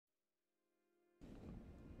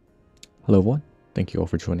Hello everyone, thank you all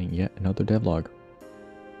for joining yet another devlog.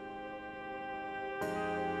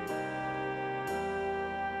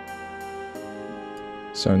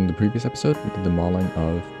 So in the previous episode, we did the modeling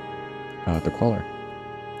of the crawler.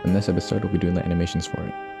 In this episode, we'll be doing the animations for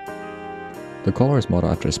it. The crawler is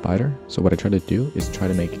modeled after a spider, so what I try to do is try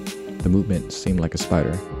to make the movement seem like a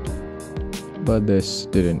spider. But this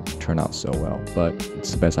didn't turn out so well, but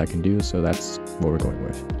it's the best I can do, so that's what we're going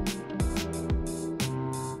with.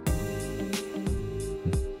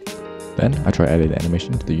 Then I tried adding the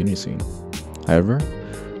animation to the Unity scene. However,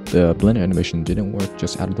 the Blender animation didn't work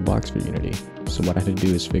just out of the box for Unity, so what I had to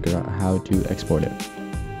do is figure out how to export it.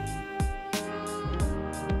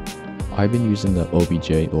 I've been using the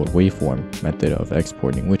OBJ or waveform method of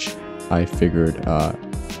exporting, which I figured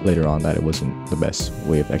later on that it wasn't the best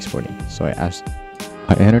way of exporting, so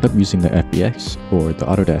I ended up using the FBX or the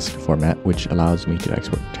Autodesk format, which allows me to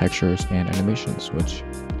export textures and animations, which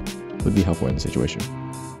would be helpful in the situation.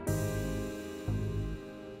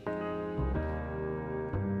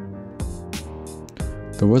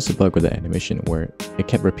 There was a bug with the animation where it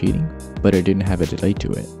kept repeating, but it didn't have a delay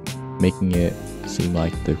to it, making it seem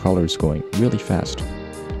like the crawler is going really fast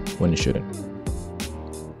when it shouldn't.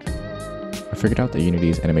 I figured out that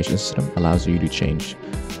Unity's animation system allows you to change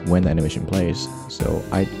when the animation plays, so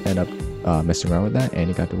I ended up messing around with that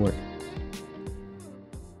and it got to work.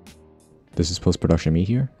 This is post-production me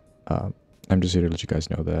here. I'm just here to let you guys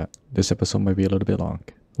know that this episode might be a little bit long,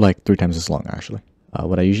 like 3 times as long actually.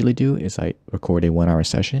 What I usually do is I record a 1-hour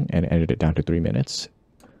session and edit it down to 3 minutes.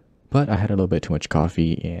 But I had a little bit too much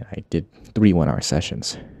coffee and I did 3 1-hour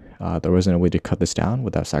sessions. There wasn't a way to cut this down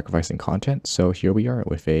without sacrificing content, so here we are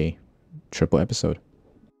with a triple episode.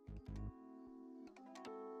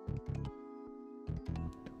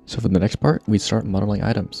 So for the next part, we start modeling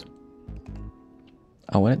items.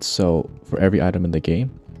 I want it so for every item in the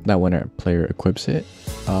game, that when a player equips it,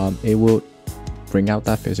 it will bring out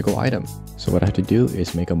that physical item. So what I have to do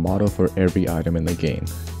is make a model for every item in the game,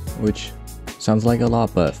 which sounds like a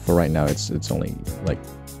lot, but for right now it's only like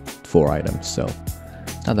 4 items, so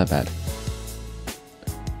not that bad.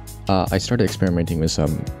 I started experimenting with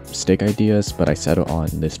some stick ideas, but I settled on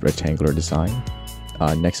this rectangular design.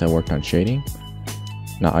 Next I worked on shading.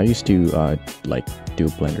 Now I used to do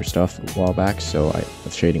Blender stuff a while back, so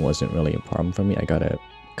shading wasn't really a problem for me. I got a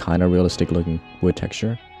kind of realistic looking wood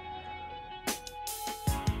texture.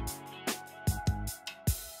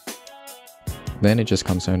 Then it just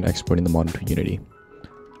comes down to exporting the model to Unity.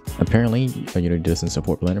 Apparently, Unity doesn't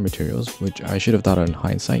support Blender materials, which I should have thought of in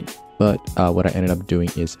hindsight, but what I ended up doing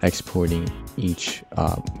is exporting each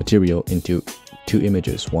material into 2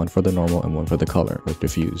 images, one for the normal and one for the color or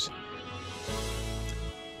diffuse.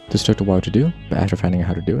 This took a while to do, but after finding out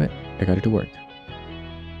how to do it, I got it to work.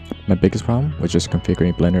 My biggest problem was just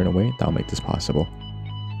configuring Blender in a way that will make this possible.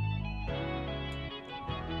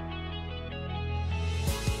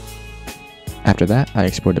 After that, I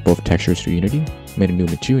exported both textures to Unity, made a new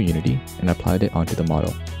material in Unity, and applied it onto the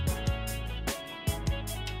model.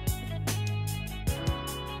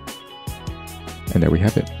 And there we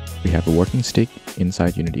have it. We have a working stick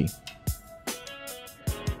inside Unity.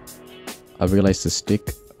 I realized the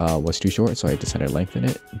stick was too short, so I decided to lengthen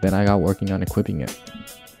it. Then I got working on equipping it.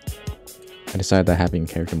 I decided that having a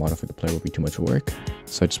character model for the player would be too much work,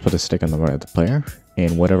 so I just put a stick on the right of the player,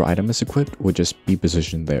 and whatever item is equipped would just be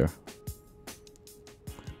positioned there.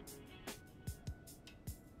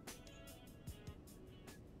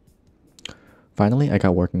 Finally, I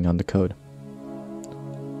got working on the code.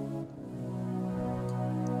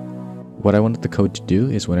 What I wanted the code to do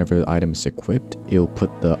is whenever the item is equipped, it will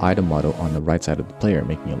put the item model on the right side of the player,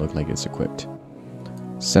 making it look like it's equipped.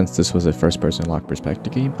 Since this was a first-person lock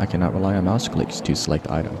perspective game, I cannot rely on mouse clicks to select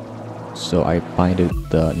the item. So I binded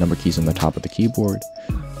the number keys on the top of the keyboard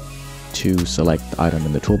to select the item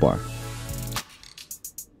in the toolbar.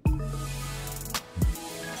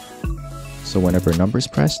 So whenever a number is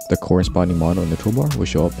pressed, the corresponding model in the toolbar will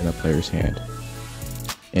show up in the player's hand.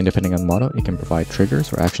 And depending on the model, it can provide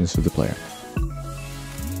triggers or actions to the player.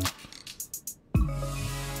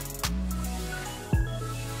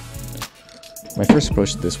 My first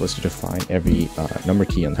approach to this was to define every number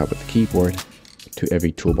key on top of the keyboard to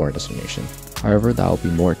every toolbar destination. However, that will be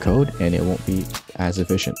more code and it won't be as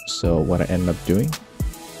efficient. So what I ended up doing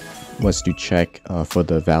was to check for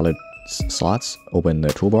the valid slots, open the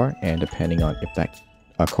toolbar, and depending on if that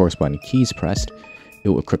corresponding key is pressed, it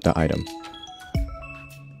will equip the item.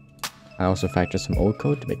 I also factored some old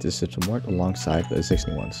code to make this system work alongside the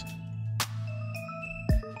existing ones.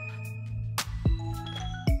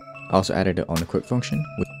 I also added an unequip function.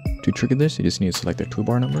 To trigger this, you just need to select the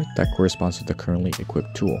toolbar number that corresponds to the currently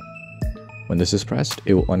equipped tool. When this is pressed,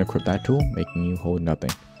 it will unequip that tool, making you hold nothing.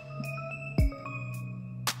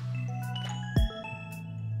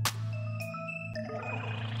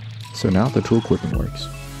 So now the tool equipping works.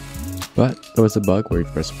 But there was a bug where if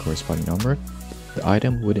you press the corresponding number, the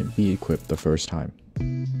item wouldn't be equipped the first time.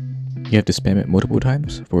 You have to spam it multiple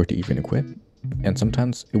times for it to even equip, and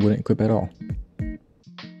sometimes it wouldn't equip at all.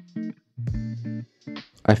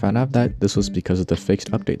 I found out that this was because of the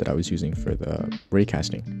fixed update that I was using for the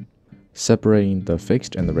raycasting. Separating the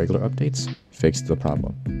fixed and the regular updates fixed the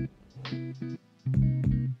problem.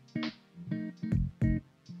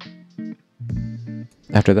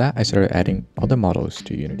 After that, I started adding other models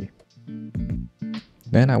to Unity.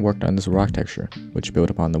 Then I worked on this rock texture, which built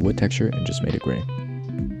upon the wood texture and just made it gray.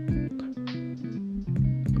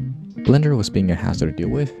 Blender was being a hassle to deal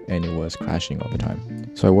with, and it was crashing all the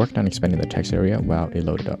time. So I worked on expanding the text area while it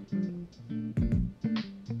loaded up.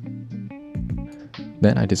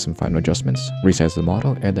 Then I did some final adjustments, resized the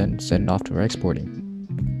model, and then sent it off for exporting.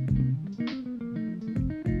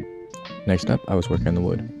 Next up, I was working on the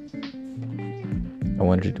wood. I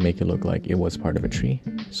wanted to make it look like it was part of a tree,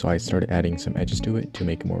 so I started adding some edges to it to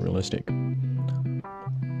make it more realistic.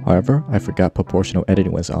 However, I forgot proportional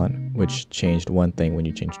editing was on, which changed one thing when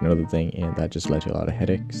you changed another thing, and that just led to a lot of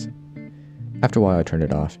headaches. After a while, I turned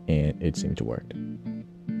it off, and it seemed to work.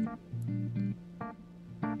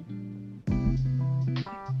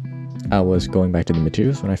 I was going back to the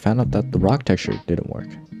materials when I found out that the rock texture didn't work.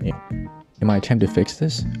 In my attempt to fix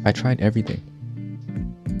this, I tried everything.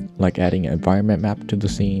 Like adding an environment map to the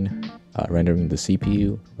scene, rendering the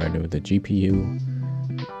CPU, rendering the GPU,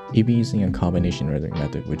 even using a combination rendering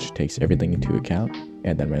method which takes everything into account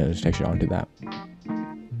and then renders the texture onto that.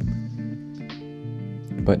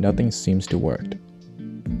 But nothing seems to work.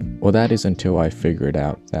 Well, that is until I figured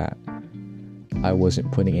out that I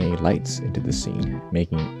wasn't putting any lights into the scene,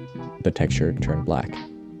 making the texture turn black.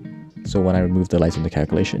 So when I removed the lights in the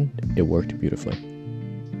calculation, it worked beautifully.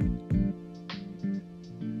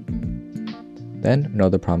 Then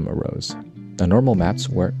another problem arose. The normal maps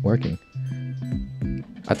weren't working.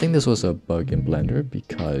 I think this was a bug in Blender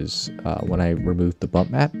because when I removed the bump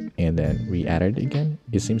map and then re-added it again,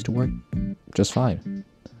 it seems to work just fine.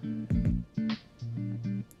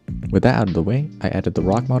 With that out of the way, I added the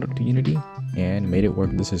rock model to Unity and made it work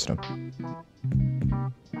with the system.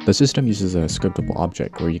 The system uses a scriptable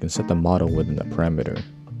object where you can set the model within a parameter,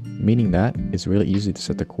 meaning that it's really easy to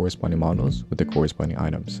set the corresponding models with the corresponding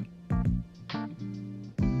items.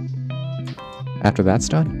 After that's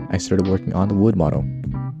done, I started working on the wood model.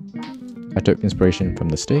 I took inspiration from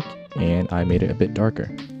the stick and I made it a bit darker.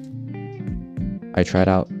 I tried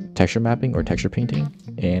out texture mapping or texture painting,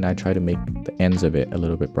 and I tried to make the ends of it a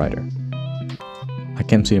little bit brighter. I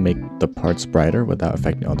can't seem to make the parts brighter without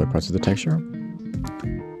affecting other parts of the texture.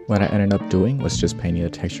 What I ended up doing was just painting the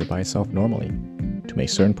texture by itself normally, to make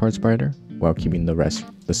certain parts brighter while keeping the rest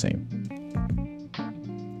the same.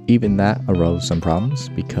 Even that arose some problems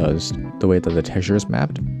because the way that the texture is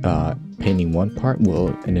mapped, painting one part will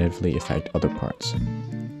inevitably affect other parts.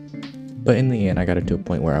 But in the end, I got it to a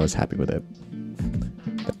point where I was happy with it.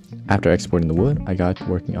 After exporting the wood, I got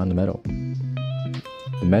working on the metal.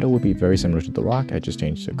 The metal would be very similar to the rock, I just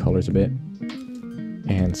changed the colors a bit.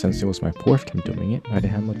 And since it was my fourth time doing it, I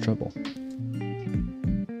didn't have much trouble.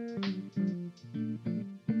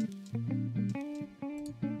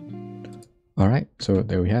 Alright, so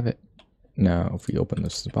there we have it. Now if we open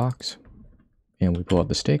this box and we pull out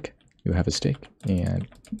the stick, you have a stick, and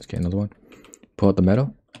let's get another one. Pull out the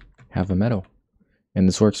metal, have a metal. And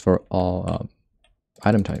this works for all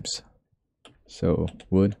item types. So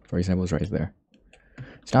wood, for example, is right there.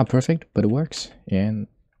 It's not perfect, but it works, and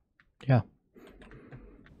yeah.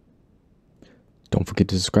 Don't forget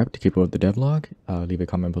to subscribe to keep up with the devlog. Leave a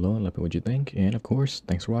comment below and let me know what you think, and of course,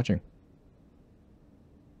 thanks for watching.